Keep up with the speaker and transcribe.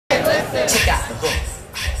Check out the hook.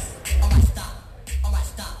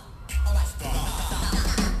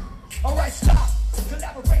 Alright, stop,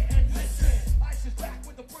 collaborate and listen. Ice is back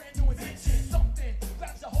with a brand new invention. Something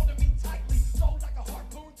grabs a hold of me tightly, flow like a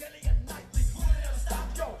harpoon daily and nightly. Will it ever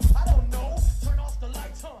stop? Yo, I don't know. Turn off the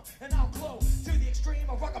lights, and I'll glow to the extreme.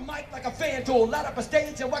 I rock a mic like a vandal, light up a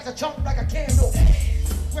stage and wax a chunk like a candle.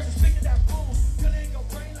 Where's the speaker that boom? Killing your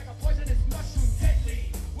brain like a poisonous mushroom,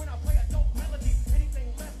 deadly. When I play a dope melody,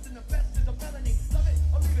 anything less than the best is a felony. Love it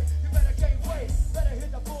or leave it, you better gain weight. Better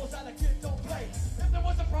hit the bullseye, the kid don't play. If there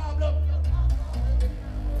was a problem,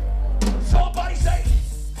 somebody say,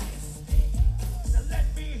 now let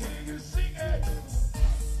me hear you sing it.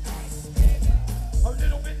 A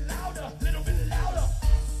little bit louder, little bit louder.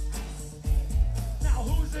 Now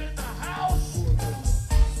who's in the house?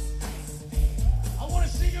 I wanna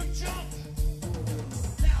see you jump.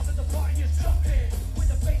 Now that the party is jumping, with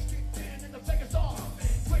the bass kicked in and the Vegas off.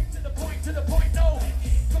 Quick to the point, no.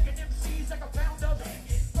 Cooking MCs like a pound of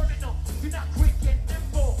burning them. You're not quick and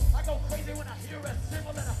nimble. I go crazy when I hear a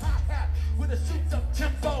cymbal and a hi-hat with a souped up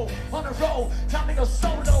tempo. On a roll, time to go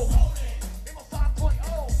solo. In my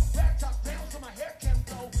 5.0, rag top down so my hair can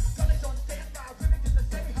blow. Colors on standby, women just to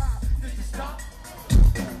say hi. This is stop.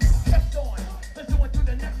 Kept on, let's do it to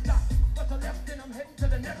the next stop. What's the left and I'm heading to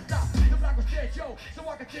the next stop. The block was dead, yo, so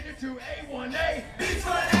I continued to A1A.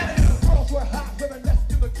 Beachfront Avenue. Girls were hot, wearing less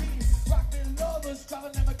to bikinis. Rockin' lovers,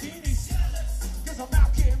 driving Lamborghinis. Cause I'm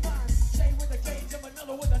out getting mine. Shade with a gauge and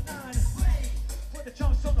vanilla with a 9. Put the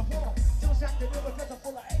chunks on the wall. Just have to do it cause I'm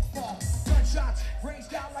full of 8-ball. Gunshots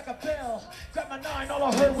ranged out like a bell. Grab my 9, all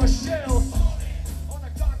I heard was shells. On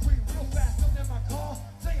the concrete, real fast, don't in my car.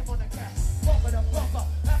 Slam on the gas, bumper to bumper.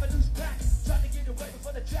 Have a loose back, trying to get away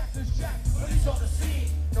before the Jackson's jack. Police on the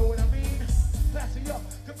scene, know what I mean? Pass me up,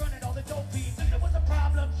 confronted all the dope beats. If there was a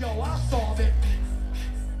problem, yo, I'll solve it.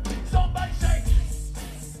 Somebody say,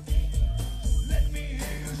 let me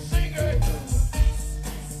hear you sing it.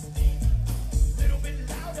 Little bit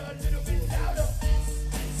louder, little bit louder.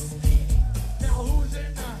 Now who's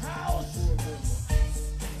in the house?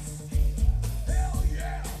 Hell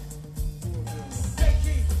yeah. Stay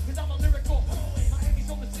key, cause I'm a lyrical poet. Miami's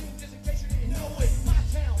on the scene, just in case you didn't know it. My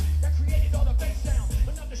town, that created all the bass sound.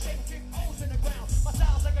 Enough to shake kick O's in the ground. My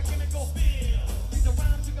style's like a chemical feel. These are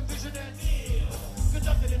rhymes you can vision and feel.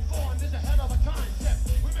 Conducted in form, there's a hell of a concept.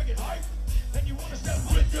 We make it hype, and you wanna step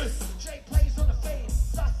with us. Jay plays on the fade,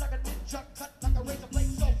 sauce like a ninja, cut like a razor blade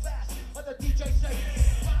so fast. But the DJ say,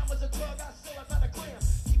 rhyme was a drug, I sell it by the gram.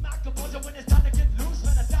 Keep my composure when it's time to get loose.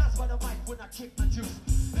 Man, I dies by the mic when I kick my juice.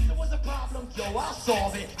 If there was a problem, yo, I'll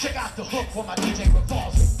solve it. Check out the hook when my DJ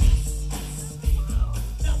revolves it.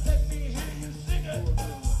 Now let me hear you sing it.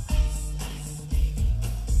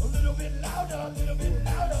 A little bit louder, a little bit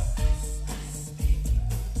louder.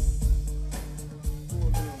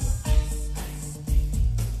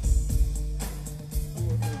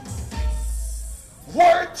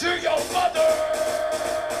 Word to your mother!